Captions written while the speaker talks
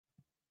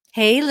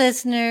Hey,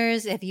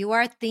 listeners, if you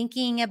are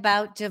thinking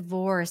about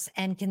divorce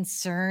and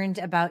concerned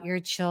about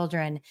your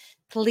children,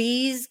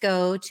 please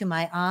go to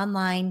my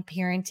online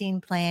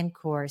parenting plan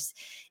course.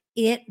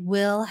 It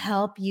will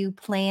help you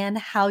plan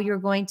how you're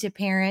going to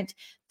parent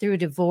through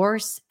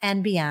divorce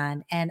and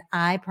beyond. And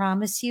I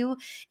promise you,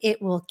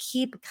 it will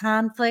keep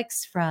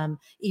conflicts from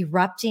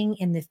erupting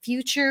in the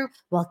future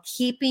while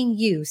keeping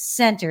you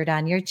centered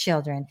on your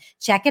children.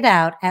 Check it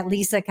out at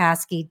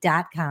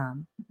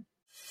lisakoski.com.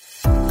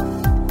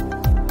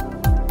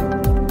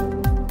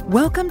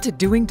 Welcome to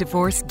Doing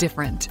Divorce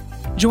Different.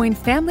 Join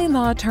family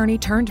law attorney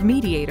turned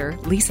mediator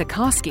Lisa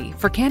Koski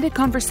for candid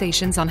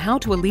conversations on how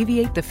to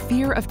alleviate the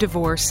fear of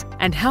divorce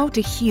and how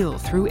to heal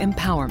through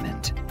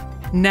empowerment.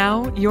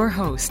 Now, your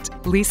host,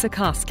 Lisa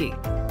Koski.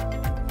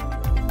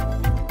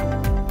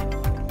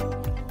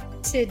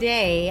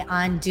 Today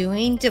on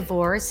Doing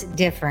Divorce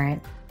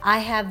Different, I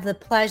have the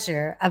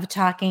pleasure of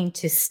talking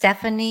to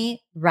Stephanie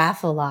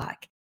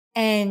Raffelock,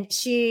 and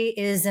she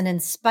is an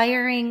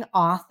inspiring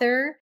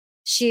author.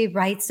 She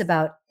writes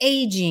about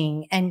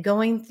aging and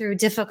going through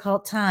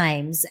difficult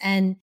times.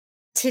 And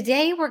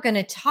today we're going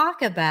to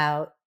talk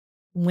about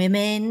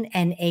women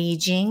and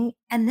aging,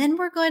 and then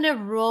we're going to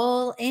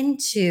roll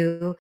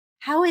into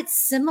how it's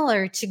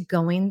similar to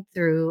going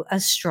through a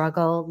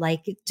struggle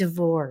like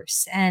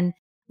divorce and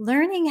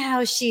learning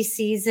how she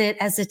sees it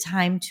as a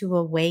time to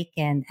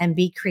awaken and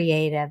be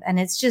creative. And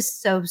it's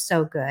just so,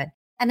 so good.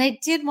 And I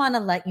did want to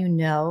let you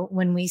know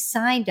when we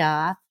signed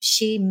off,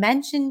 she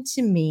mentioned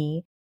to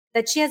me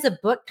that she has a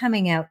book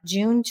coming out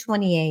June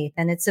 28th.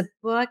 And it's a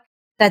book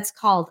that's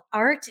called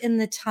Art in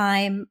the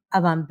Time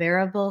of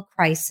Unbearable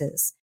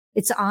Crisis.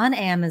 It's on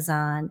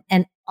Amazon,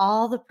 and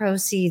all the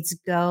proceeds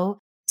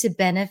go to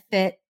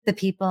benefit the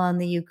people in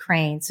the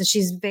Ukraine. So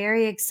she's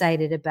very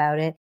excited about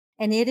it.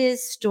 And it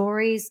is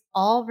stories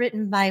all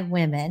written by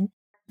women.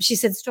 She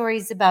said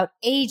stories about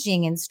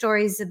aging and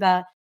stories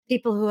about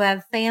people who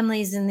have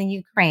families in the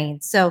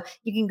Ukraine. So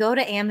you can go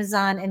to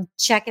Amazon and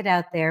check it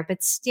out there,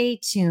 but stay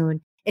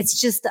tuned.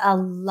 It's just a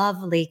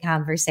lovely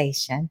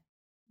conversation.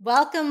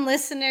 Welcome,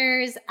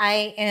 listeners.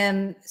 I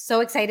am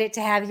so excited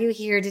to have you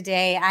here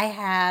today. I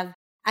have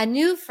a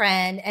new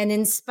friend, an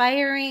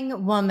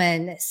inspiring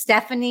woman,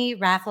 Stephanie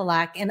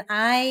Raffelock, and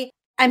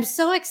I'm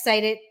so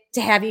excited to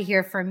have you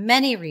here for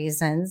many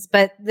reasons,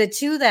 but the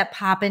two that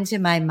pop into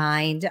my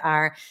mind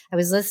are I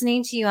was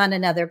listening to you on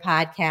another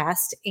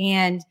podcast,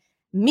 and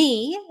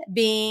me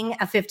being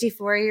a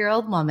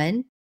 54-year-old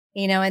woman,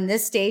 in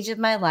this stage of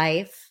my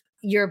life,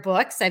 your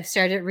books I've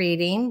started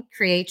reading,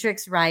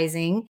 Creatrix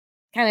Rising,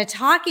 kind of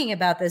talking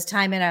about this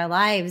time in our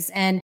lives.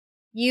 And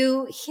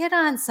you hit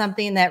on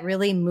something that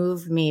really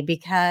moved me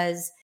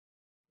because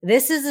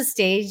this is a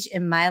stage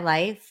in my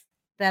life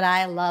that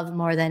I love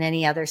more than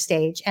any other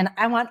stage. And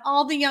I want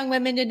all the young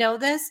women to know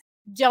this.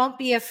 Don't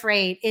be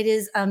afraid. It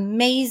is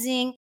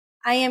amazing.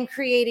 I am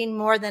creating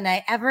more than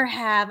I ever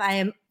have. I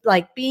am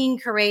like being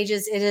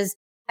courageous.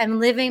 I'm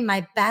living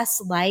my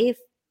best life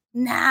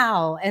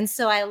now. And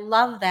so I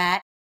love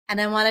that. And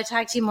I want to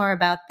talk to you more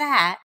about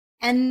that.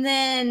 And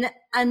then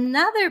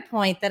another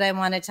point that I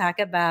want to talk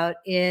about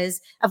is,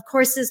 of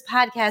course, this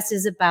podcast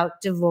is about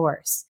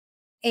divorce.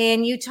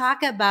 And you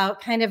talk about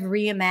kind of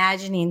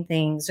reimagining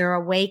things or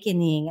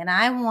awakening. And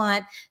I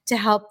want to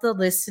help the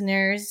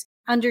listeners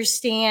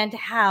understand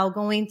how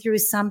going through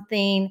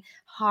something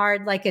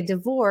hard like a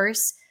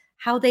divorce,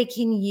 how they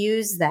can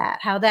use that,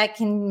 how that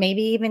can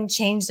maybe even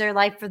change their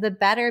life for the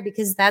better,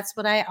 because that's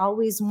what I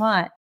always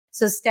want.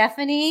 So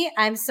Stephanie,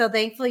 I'm so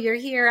thankful you're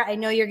here. I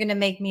know you're going to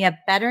make me a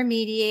better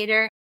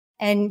mediator,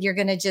 and you're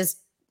going to just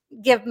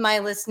give my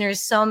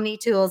listeners so many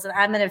tools, and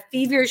I'm going to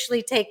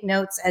feverishly take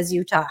notes as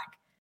you talk.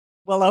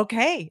 Well,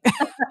 okay.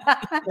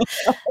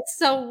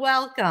 So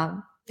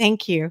welcome.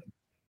 Thank you.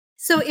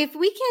 So if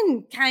we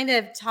can kind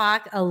of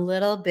talk a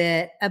little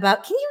bit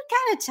about, can you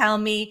kind of tell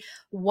me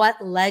what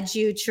led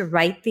you to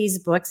write these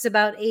books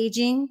about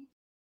aging?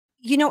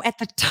 At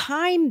the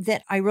time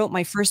that I wrote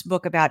my first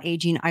book about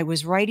aging, I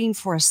was writing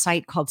for a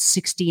site called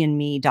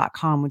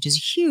 60andme.com, which is a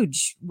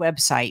huge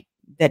website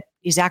that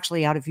is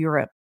actually out of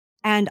Europe.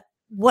 And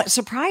what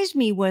surprised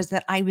me was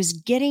that I was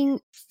getting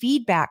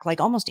feedback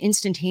like almost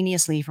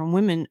instantaneously from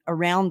women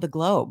around the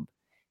globe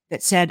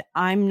that said,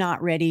 I'm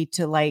not ready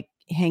to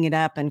hang it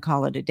up and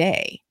call it a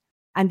day.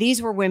 And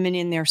these were women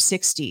in their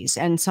 60s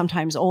and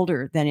sometimes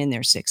older than in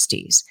their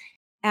 60s.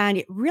 And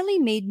it really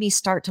made me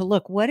start to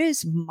look, what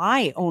is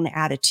my own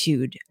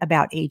attitude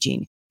about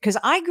aging? Because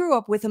I grew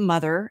up with a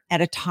mother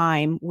at a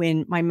time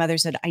when my mother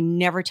said, I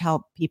never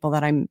tell people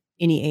that I'm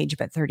any age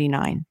but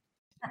 39.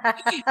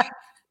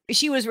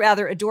 She was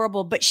rather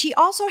adorable, but she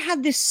also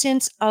had this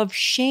sense of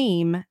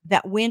shame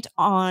that went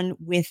on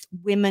with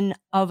women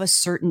of a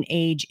certain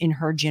age in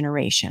her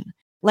generation.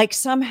 Like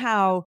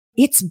somehow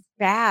it's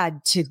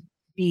bad to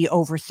be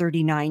over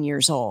 39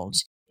 years old.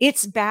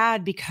 It's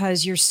bad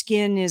because your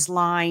skin is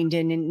lined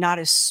and not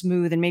as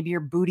smooth, and maybe your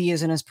booty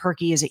isn't as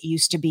perky as it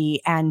used to be.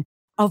 And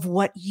of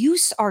what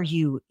use are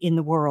you in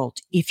the world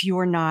if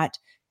you're not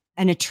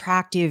an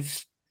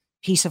attractive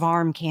piece of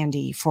arm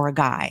candy for a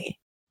guy?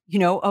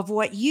 of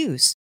what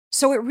use.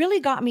 So it really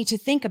got me to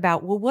think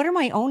about, well, what are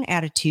my own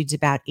attitudes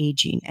about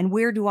aging and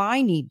where do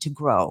I need to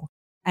grow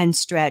and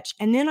stretch?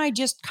 And then I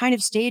just kind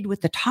of stayed with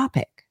the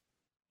topic.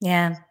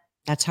 Yeah.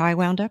 That's how I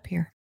wound up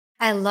here.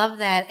 I love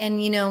that. And,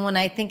 when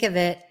I think of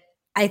it,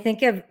 I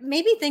think of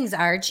maybe things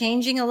are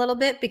changing a little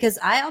bit because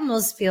I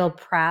almost feel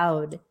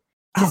proud to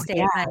Oh, stay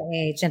yeah. at my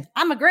age and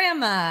I'm a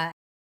grandma.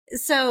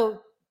 So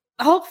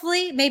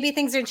hopefully maybe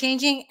things are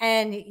changing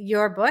and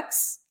your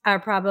books are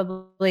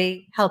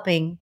probably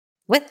helping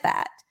with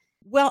that.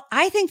 Well,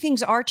 I think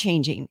things are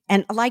changing.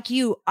 And like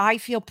you, I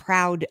feel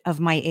proud of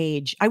my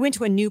age. I went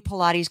to a new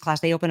Pilates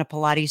class. They opened a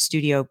Pilates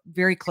studio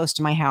very close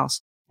to my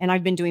house. And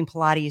I've been doing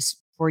Pilates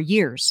for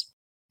years.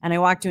 And I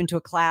walked into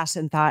a class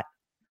and thought,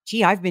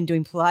 gee, I've been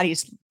doing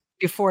Pilates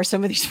before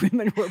some of these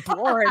women were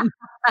born.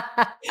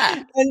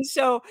 And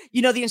so,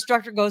 the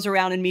instructor goes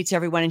around and meets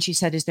everyone. And she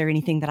said, is there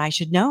anything that I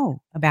should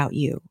know about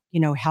you,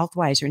 health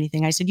wise or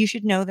anything? I said, you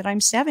should know that I'm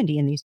 70.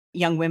 And these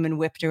young women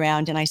whipped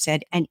around. And I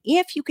said, and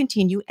if you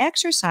continue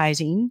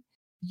exercising,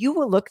 you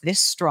will look this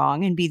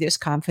strong and be this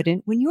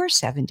confident when you're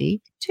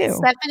 70 too.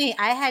 Stephanie,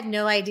 I had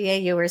no idea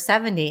you were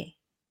 70.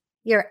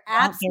 You're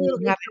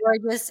absolutely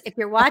gorgeous. If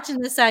you're watching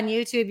this on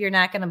YouTube, you're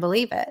not going to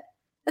believe it.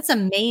 That's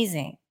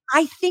amazing.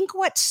 I think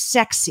what's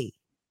sexy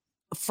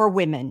for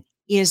women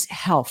is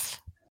health.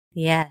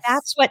 Yes.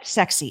 That's what's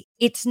sexy.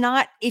 It's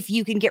not if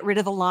you can get rid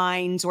of the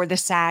lines or the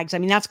sags. I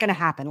mean, that's going to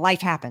happen. Life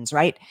happens,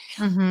 right?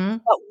 Mm-hmm.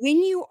 But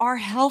when you are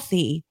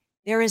healthy,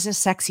 there is a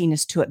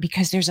sexiness to it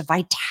because there's a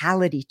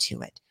vitality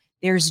to it.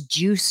 There's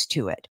juice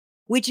to it,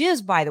 which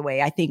is, by the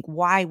way, I think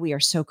why we are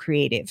so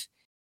creative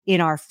in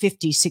our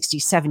 50s,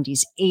 60s,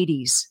 70s,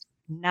 80s,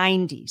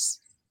 90s.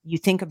 You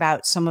think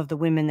about some of the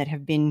women that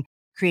have been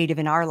creative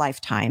in our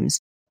lifetimes.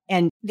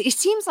 And it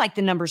seems like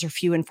the numbers are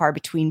few and far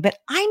between, but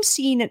I'm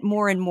seeing it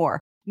more and more.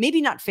 Maybe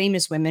not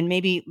famous women,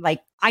 maybe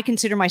like I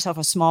consider myself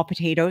a small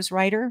potatoes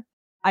writer.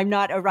 I'm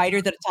not a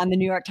writer that's on the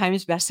New York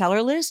Times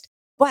bestseller list,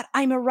 but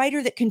I'm a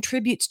writer that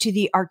contributes to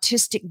the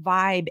artistic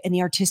vibe and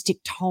the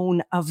artistic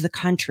tone of the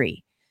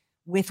country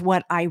with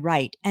what I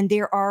write. And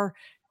there are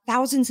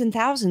thousands and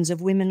thousands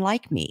of women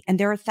like me. And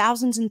there are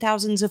thousands and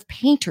thousands of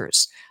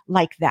painters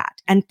like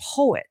that and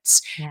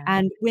poets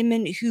and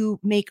women who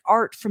make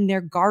art from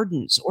their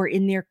gardens or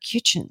in their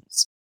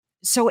kitchens.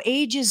 So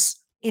age is,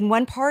 in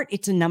one part,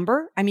 it's a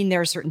number. I mean, there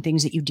are certain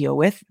things that you deal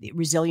with.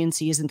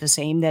 Resiliency isn't the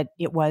same that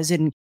it was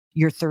in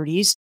your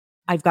 30s.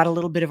 I've got a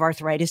little bit of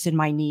arthritis in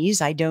my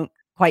knees. I don't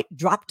quite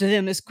drop to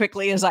them as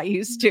quickly as I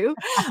used to.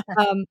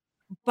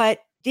 But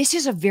this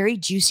is a very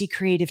juicy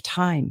creative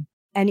time.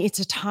 And it's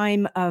a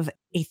time of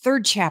a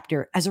third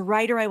chapter. As a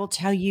writer, I will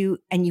tell you,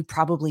 and you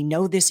probably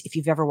know this if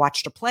you've ever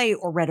watched a play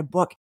or read a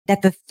book,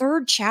 that the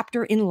third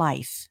chapter in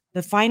life,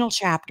 the final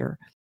chapter,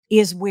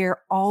 is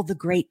where all the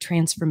great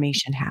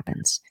transformation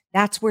happens.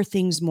 That's where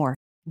things morph.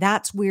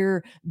 That's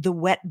where the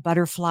wet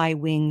butterfly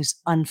wings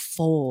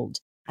unfold.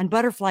 And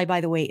butterfly,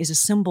 by the way, is a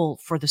symbol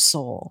for the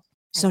soul.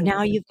 So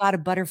now you've got a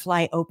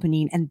butterfly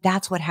opening, and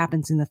that's what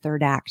happens in the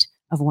third act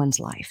of one's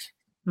life.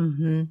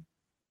 Mm-hmm.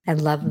 I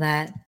love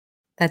that.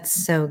 That's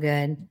so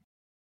good.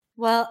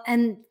 Well,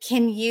 and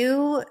can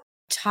you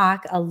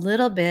talk a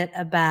little bit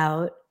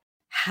about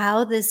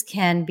how this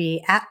can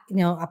be,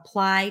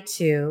 apply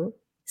to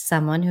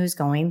someone who's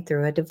going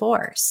through a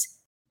divorce?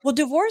 Well,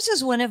 divorce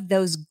is one of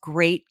those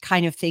great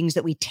kind of things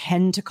that we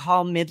tend to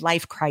call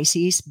midlife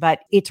crises,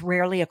 but it's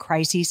rarely a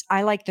crisis.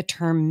 I like the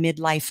term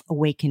midlife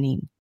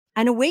awakening.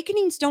 And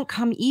awakenings don't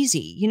come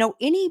easy.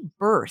 Any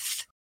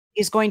birth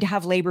is going to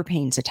have labor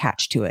pains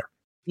attached to it.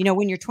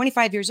 When you're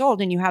 25 years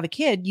old and you have a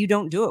kid, you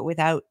don't do it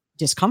without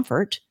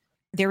discomfort.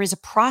 There is a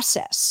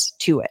process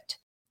to it.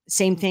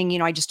 Same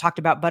thing, I just talked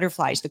about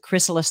butterflies, the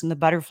chrysalis and the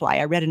butterfly.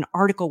 I read an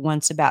article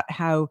once about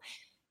how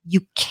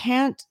you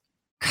can't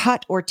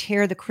cut or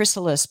tear the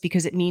chrysalis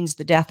because it means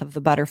the death of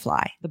the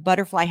butterfly. The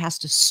butterfly has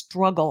to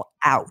struggle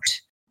out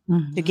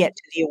to get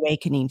to the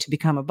awakening to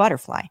become a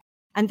butterfly.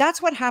 And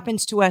that's what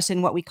happens to us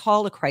in what we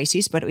call a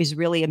crisis, but it is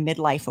really a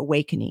midlife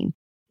awakening,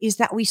 is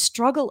that we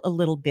struggle a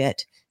little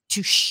bit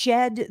to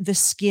shed the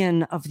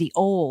skin of the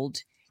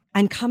old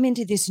and come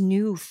into this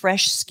new,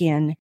 fresh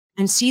skin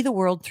and see the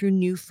world through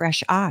new,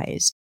 fresh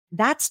eyes.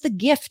 That's the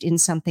gift in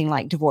something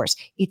like divorce.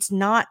 It's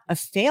not a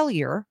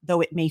failure, though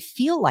it may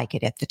feel like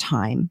it at the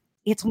time.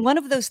 It's one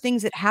of those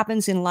things that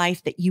happens in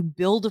life that you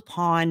build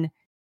upon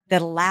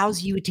that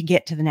allows you to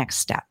get to the next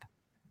step.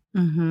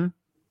 Mm-hmm.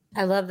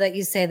 I love that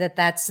you say that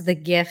that's the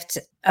gift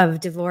of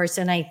divorce.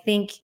 And I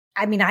think,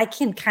 I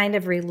can kind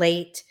of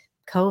relate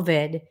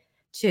COVID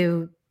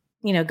to,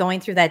 going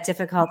through that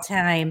difficult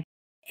time.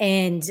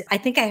 And I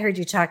think I heard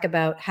you talk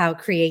about how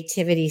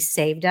creativity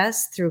saved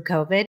us through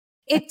COVID.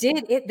 It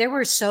did. There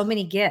were so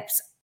many gifts.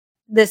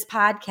 This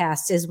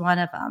podcast is one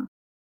of them.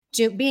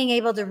 Being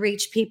able to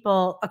reach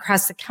people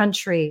across the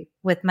country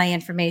with my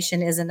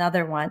information is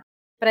another one.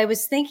 But I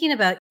was thinking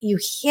about, you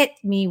hit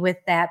me with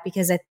that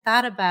because I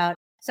thought about,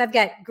 so I've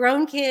got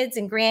grown kids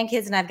and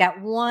grandkids, and I've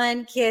got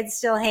one kid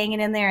still hanging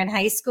in there in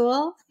high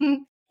school.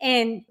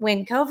 And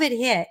when COVID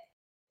hit,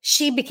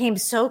 she became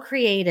so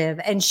creative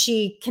and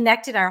she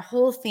connected our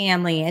whole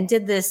family and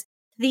did this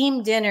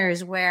themed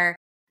dinners where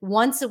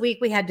once a week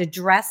we had to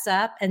dress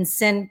up and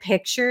send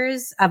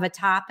pictures of a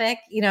topic.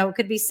 It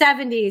could be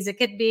 70s, it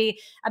could be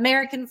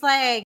American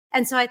flag.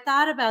 And so I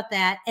thought about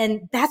that.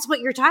 And that's what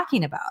you're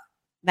talking about.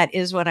 That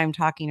is what I'm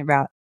talking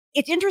about.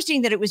 It's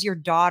interesting that it was your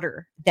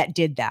daughter that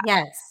did that.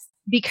 Yes.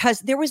 Because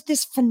there was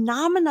this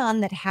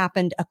phenomenon that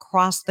happened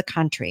across the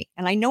country.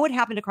 And I know it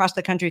happened across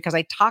the country because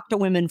I talked to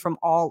women from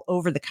all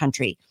over the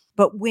country.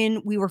 But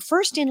when we were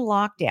first in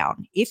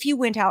lockdown, if you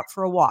went out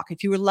for a walk,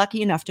 if you were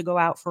lucky enough to go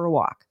out for a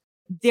walk,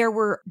 there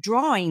were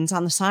drawings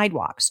on the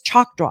sidewalks,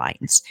 chalk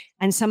drawings,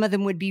 and some of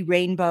them would be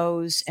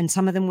rainbows and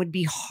some of them would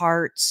be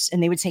hearts,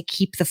 and they would say,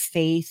 keep the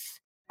faith.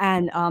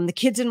 And the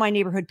kids in my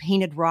neighborhood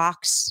painted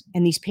rocks,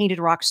 and these painted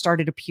rocks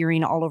started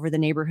appearing all over the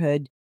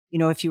neighborhood.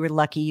 If you were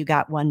lucky, you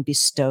got one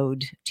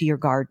bestowed to your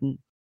garden.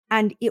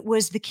 And it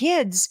was the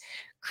kids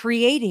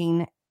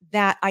creating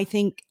that, I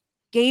think,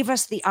 gave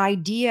us the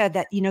idea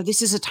that,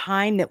 this is a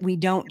time that we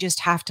don't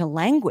just have to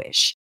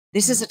languish.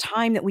 This is a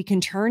time that we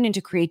can turn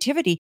into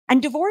creativity.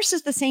 And divorce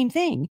is the same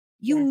thing.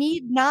 You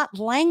need not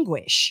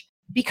languish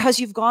because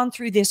you've gone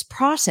through this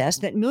process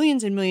that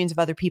millions and millions of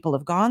other people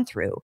have gone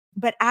through.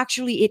 But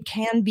actually, it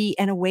can be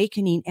an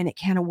awakening, and it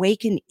can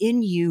awaken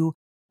in you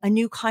a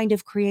new kind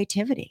of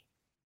creativity.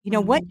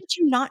 What did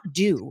you not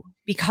do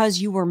because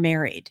you were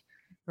married?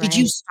 Right. Did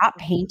you stop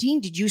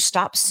painting? Did you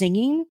stop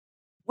singing?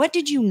 What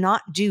did you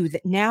not do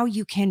that now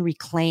you can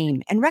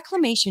reclaim? And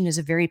reclamation is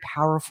a very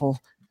powerful,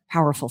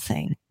 powerful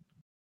thing.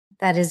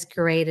 That is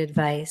great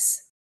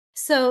advice.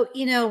 So,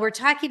 we're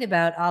talking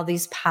about all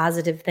these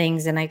positive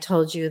things. And I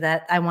told you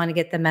that I want to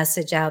get the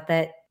message out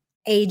that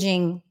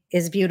aging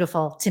is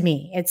beautiful to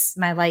me.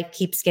 My life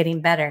keeps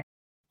getting better.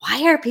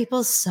 Why are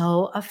people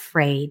so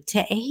afraid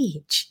to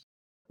age?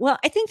 Well,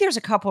 I think there's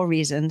a couple of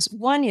reasons.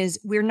 One is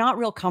we're not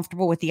real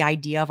comfortable with the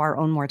idea of our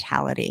own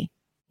mortality.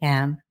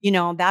 Yeah.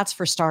 That's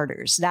for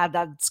starters.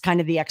 That's kind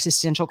of the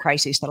existential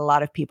crisis that a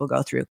lot of people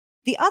go through.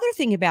 The other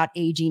thing about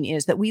aging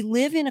is that we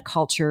live in a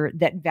culture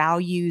that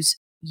values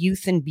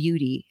youth and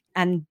beauty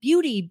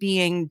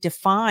being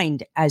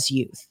defined as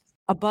youth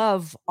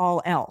above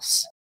all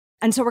else.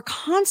 And so we're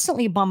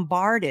constantly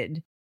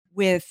bombarded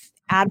with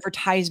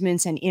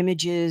advertisements and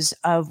images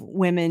of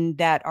women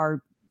that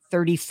are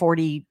 30,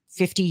 40,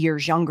 50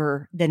 years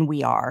younger than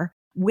we are,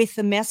 with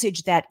the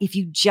message that if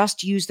you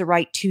just use the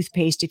right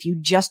toothpaste, if you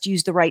just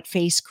use the right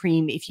face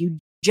cream, if you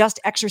just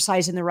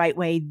exercise in the right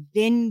way,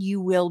 then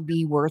you will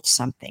be worth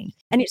something.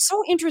 And it's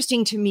so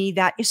interesting to me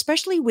that,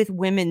 especially with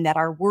women, that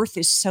our worth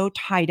is so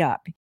tied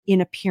up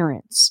in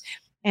appearance.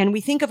 And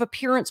we think of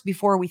appearance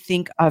before we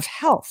think of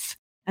health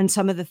and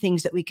some of the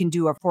things that we can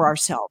do for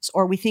ourselves,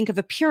 or we think of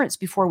appearance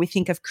before we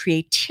think of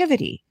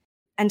creativity.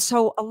 And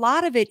so a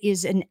lot of it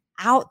is an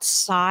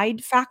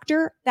outside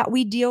factor that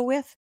we deal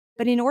with.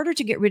 But in order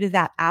to get rid of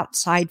that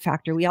outside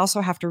factor, we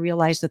also have to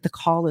realize that the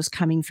call is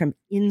coming from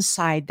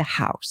inside the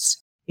house.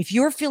 If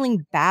you're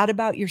feeling bad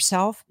about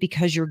yourself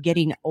because you're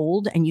getting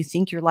old and you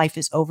think your life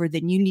is over,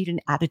 then you need an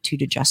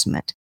attitude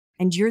adjustment.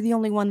 And you're the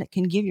only one that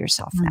can give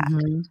yourself that.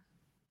 Mm-hmm.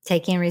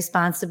 Taking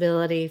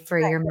responsibility for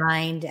your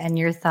mind and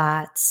your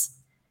thoughts.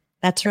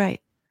 That's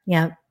right.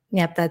 Yep.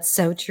 That's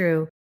so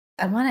true.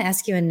 I want to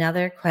ask you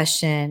another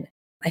question.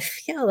 I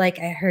feel like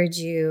I heard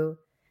you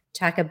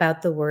talk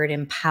about the word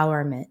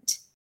empowerment.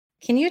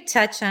 Can you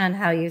touch on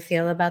how you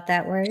feel about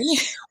that word?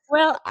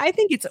 Well, I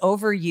think it's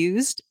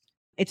overused.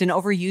 It's an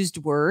overused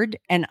word.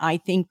 And I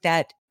think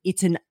that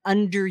it's an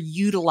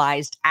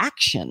underutilized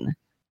action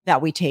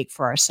that we take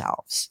for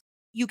ourselves.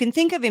 You can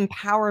think of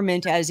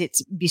empowerment as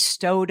it's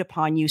bestowed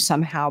upon you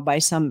somehow by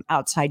some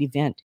outside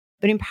event.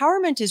 But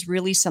empowerment is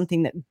really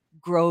something that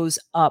grows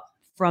up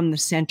from the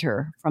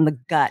center, from the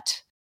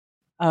gut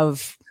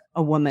of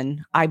a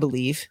woman, I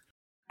believe.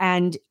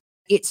 And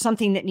it's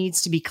something that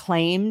needs to be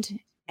claimed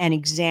and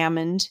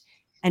examined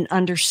and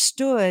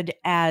understood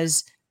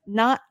as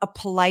not a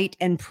polite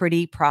and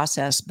pretty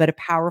process, but a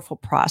powerful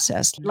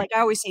process. Like I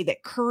always say,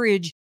 that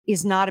courage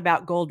is not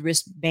about gold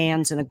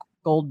wristbands and a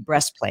gold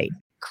breastplate.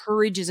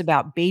 Courage is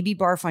about baby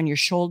barf on your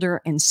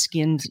shoulder and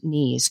skinned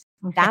knees.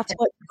 That's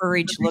what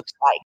courage looks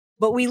like.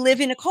 But we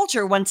live in a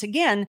culture, once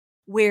again,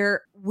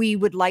 where we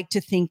would like to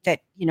think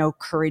that,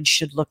 courage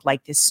should look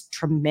like this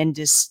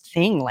tremendous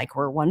thing, like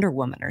we're Wonder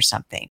Woman or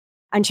something.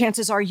 And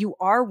chances are you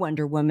are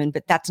Wonder Woman,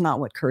 but that's not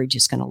what courage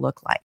is going to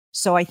look like.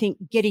 So I think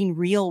getting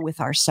real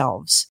with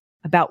ourselves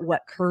about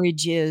what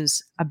courage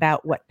is,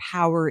 about what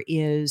power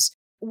is.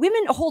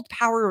 Women hold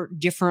power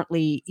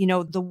differently.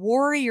 The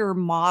warrior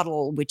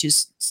model, which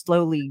is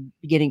slowly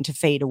beginning to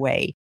fade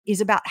away, is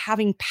about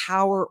having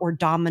power or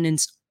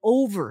dominance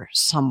over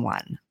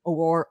someone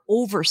or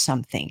over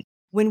something.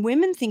 When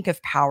women think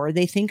of power,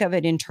 they think of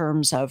it in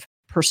terms of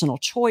personal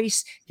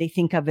choice. They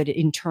think of it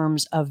in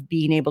terms of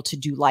being able to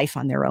do life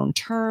on their own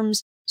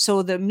terms.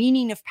 So the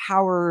meaning of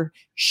power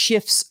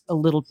shifts a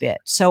little bit.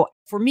 So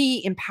for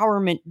me,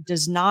 empowerment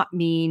does not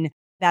mean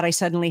that I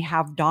suddenly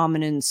have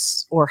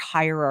dominance or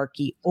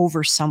hierarchy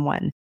over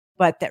someone,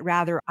 but that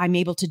rather I'm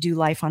able to do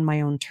life on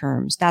my own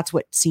terms. That's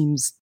what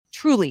seems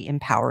truly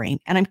empowering.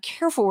 And I'm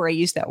careful where I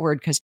use that word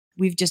because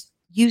we've just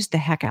used the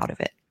heck out of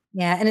it.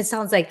 Yeah. And it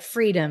sounds like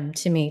freedom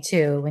to me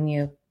too when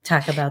you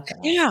talk about that.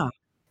 Yeah.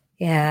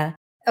 Yeah.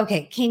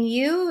 Okay. Can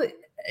you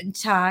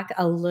talk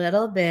a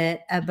little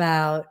bit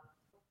about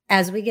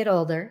as we get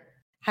older,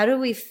 how do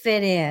we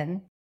fit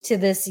in to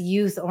this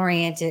youth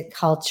oriented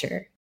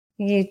culture?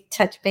 Can you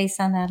touch base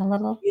on that a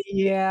little?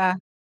 Yeah.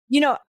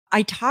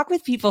 I talk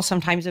with people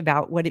sometimes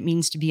about what it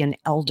means to be an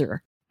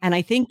elder. And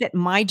I think that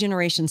my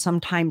generation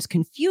sometimes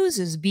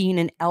confuses being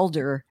an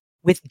elder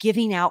with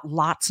giving out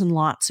lots and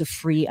lots of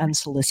free,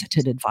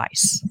 unsolicited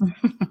advice.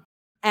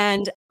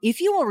 And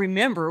if you will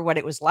remember what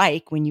it was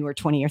like when you were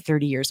 20 or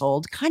 30 years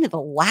old, kind of the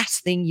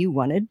last thing you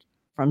wanted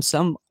from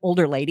some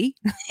older lady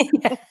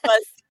Yeah.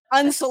 was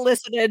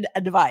unsolicited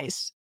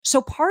advice.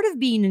 So part of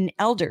being an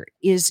elder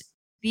is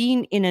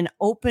being in an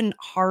open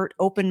heart,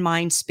 open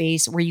mind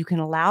space where you can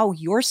allow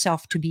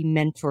yourself to be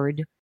mentored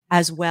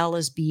as well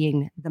as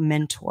being the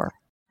mentor.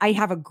 I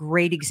have a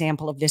great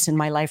example of this in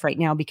my life right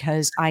now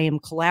because I am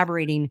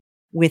collaborating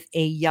with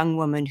a young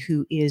woman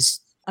who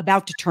is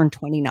about to turn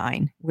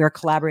 29. We're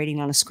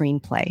collaborating on a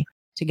screenplay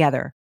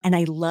together. And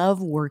I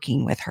love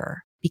working with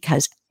her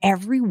because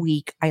every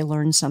week I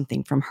learn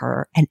something from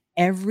her. And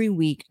every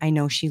week I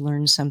know she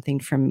learns something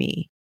from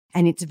me.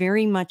 And it's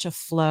very much a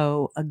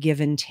flow, a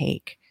give and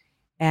take.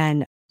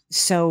 And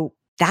so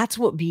that's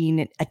what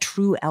being a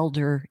true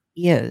elder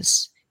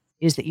is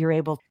that you're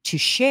able to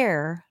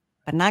share,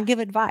 but not give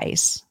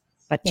advice,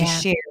 but to Yeah.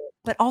 share,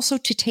 but also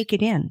to take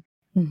it in.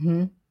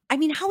 Hmm. I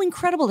mean, how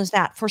incredible is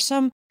that for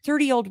some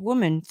 30-year-old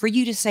woman for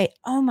you to say,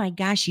 oh my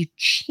gosh, you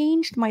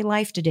changed my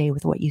life today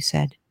with what you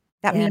said.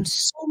 That Yeah. means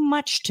so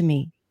much to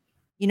me.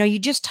 You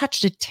just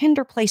touched a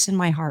tender place in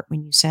my heart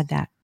when you said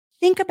that.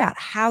 Think about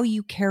how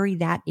you carry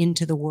that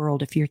into the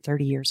world if you're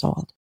 30 years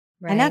old.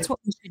 And Right. that's what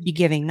we should be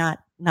giving, not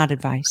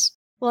advice.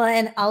 Well,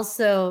 and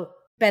also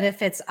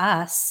benefits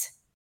us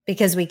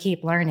because we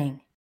keep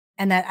learning.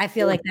 And that I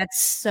feel Sure. like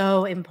that's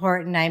so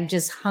important. I'm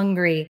just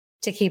hungry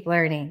to keep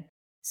learning.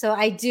 So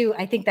I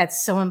think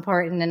that's so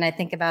important. And I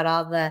think about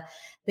all the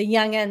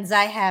youngins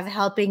I have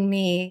helping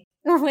me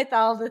with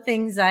all the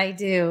things I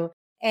do.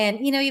 And,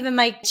 even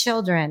my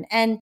children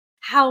and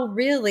how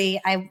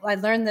really I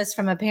learned this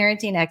from a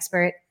parenting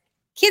expert.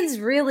 Kids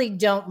really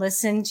don't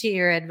listen to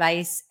your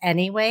advice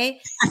anyway.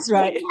 That's They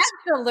right.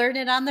 have to learn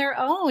it on their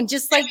own,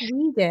 just like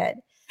we did.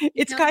 You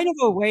It's know? kind of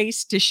a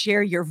waste to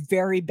share your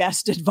very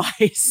best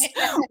advice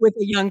with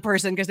a young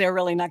person because they're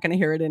really not going to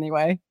hear it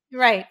anyway.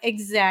 Right.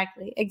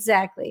 Exactly.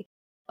 Exactly.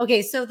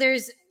 Okay. So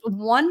there's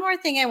one more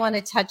thing I want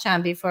to touch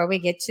on before we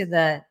get to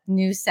the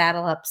new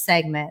Saddle Up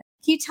segment.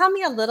 Can you tell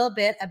me a little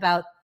bit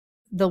about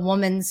the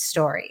woman's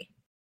story?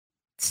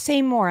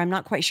 Say more. I'm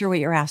not quite sure what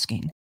you're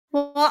asking.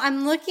 Well,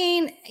 I'm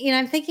looking,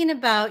 I'm thinking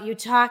about you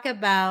talk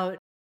about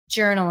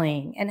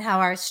journaling and how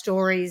our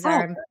stories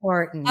are Oh,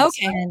 important.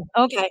 okay. And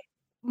Okay.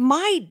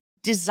 My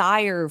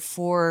desire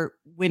for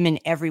women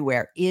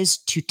everywhere is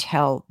to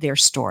tell their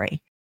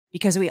story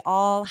because we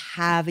all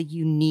have a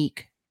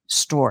unique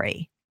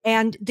story.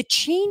 And the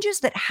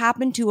changes that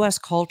happen to us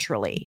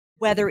culturally,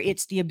 whether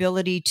it's the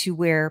ability to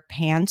wear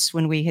pants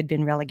when we had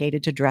been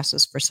relegated to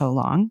dresses for so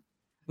long,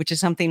 which is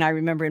something I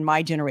remember in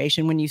my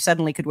generation when you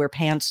suddenly could wear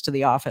pants to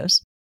the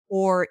office,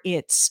 or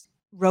it's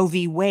Roe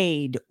v.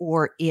 Wade,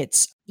 or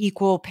it's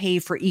equal pay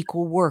for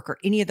equal work, or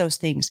any of those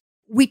things.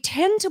 We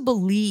tend to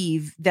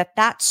believe that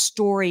that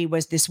story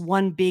was this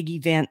one big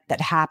event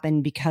that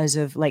happened because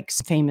of like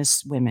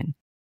famous women.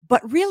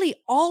 But really,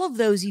 all of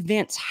those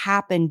events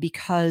happen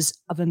because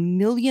of a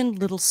million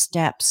little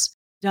steps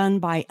done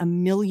by a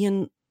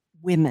million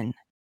women.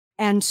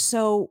 And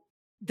so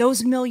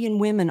those million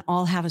women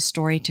all have a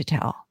story to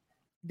tell.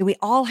 We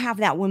all have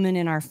that woman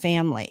in our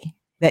family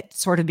that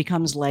sort of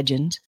becomes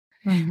legend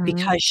Mhm.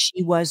 because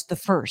she was the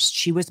first.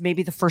 She was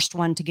maybe the first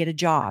one to get a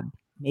job.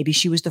 Maybe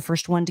she was the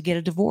first one to get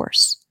a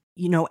divorce,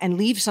 and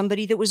leave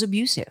somebody that was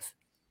abusive,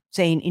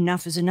 saying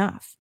enough is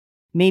enough.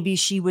 Maybe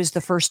she was the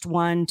first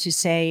one to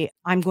say,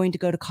 I'm going to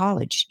go to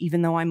college,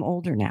 even though I'm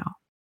older now.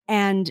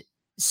 And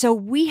so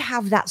we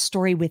have that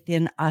story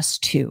within us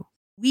too.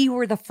 We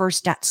were the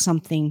first at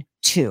something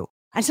too.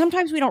 And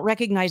sometimes we don't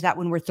recognize that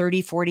when we're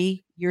 30,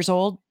 40 years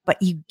old, but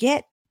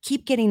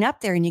keep getting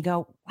up there and you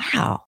go,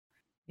 wow,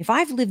 if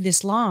I've lived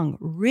this long,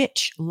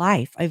 rich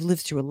life, I've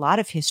lived through a lot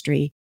of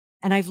history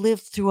and I've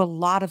lived through a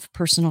lot of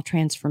personal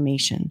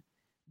transformation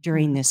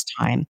during Mhm. this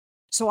time.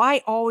 So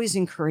I always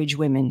encourage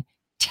women,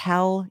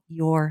 tell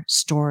your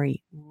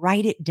story,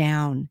 write it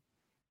down.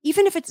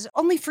 Even if it's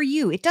only for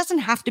you, it doesn't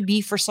have to be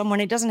for someone.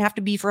 It doesn't have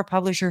to be for a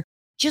publisher.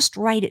 Just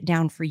write it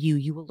down for you.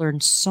 You will learn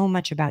so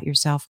much about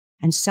yourself,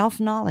 and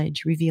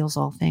self-knowledge reveals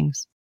all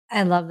things.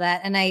 I love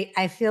that. And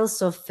I feel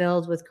so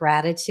filled with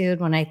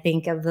gratitude when I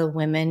think of the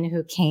women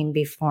who came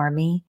before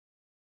me.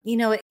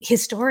 It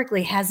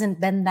historically hasn't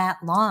been that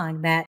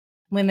long that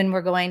women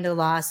were going to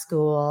law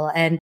school.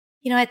 And,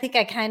 I think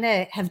I kind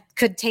of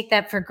could take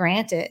that for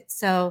granted.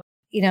 So,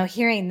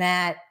 hearing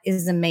that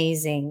is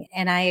amazing.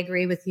 And I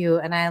agree with you.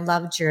 And I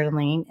love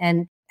journaling.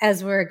 And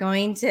as we're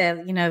going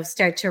to,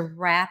 start to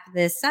wrap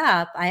this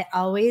up, I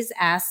always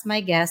ask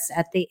my guests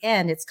at the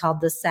end, it's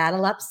called the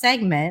Saddle Up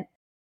segment.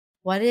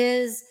 What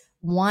is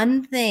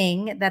one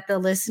thing that the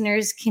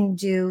listeners can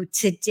do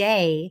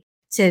today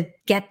to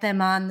get them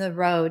on the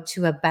road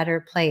to a better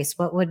place?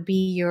 What would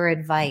be your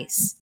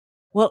advice?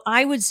 Well,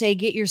 I would say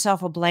get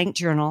yourself a blank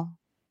journal.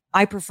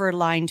 I prefer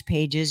lined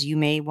pages. You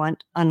may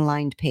want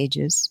unlined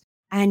pages.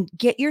 And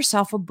get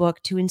yourself a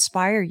book to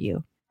inspire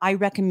you. I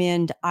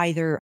recommend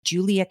either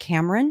Julia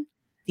Cameron,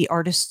 The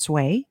Artist's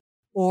Way,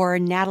 or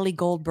Natalie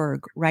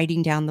Goldberg,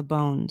 Writing Down the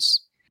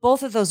Bones.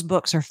 Both of those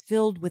books are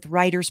filled with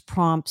writer's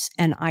prompts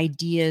and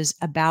ideas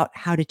about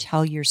how to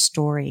tell your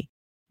story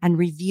and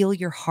reveal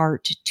your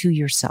heart to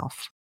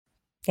yourself.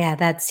 Yeah,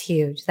 that's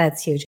huge.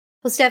 That's huge.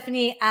 Well,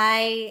 Stephanie,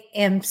 I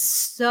am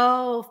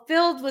so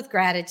filled with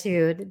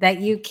gratitude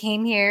that you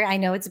came here. I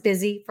know it's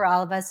busy for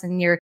all of us,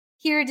 and you're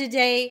here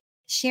today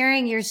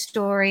sharing your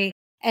story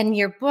and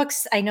your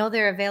books. I know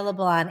they're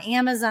available on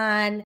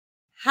Amazon.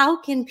 How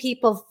can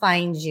people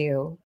find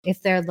you if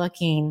they're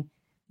looking?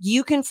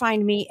 You can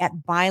find me at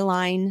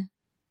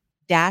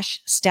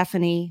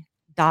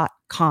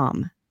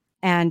byline-stephanie.com.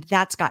 And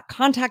that's got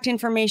contact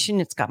information.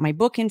 It's got my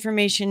book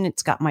information.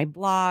 It's got my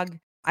blog.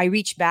 I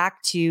reach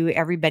back to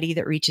everybody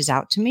that reaches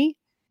out to me.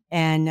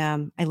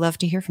 And I love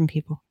to hear from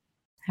people.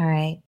 All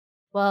right.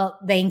 Well,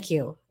 thank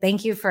you.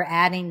 Thank you for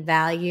adding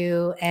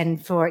value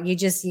and for you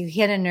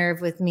hit a nerve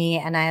with me.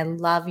 And I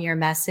love your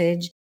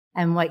message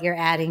and what you're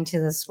adding to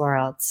this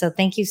world. So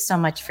thank you so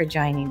much for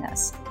joining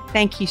us.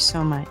 Thank you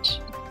so much.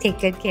 Take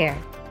good care.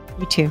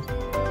 You too.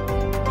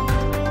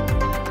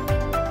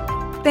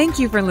 Thank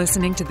you for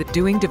listening to the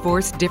Doing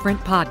Divorce Different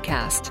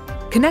podcast.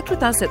 Connect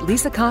with us at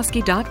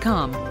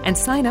lisakoski.com and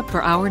sign up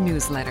for our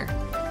newsletter.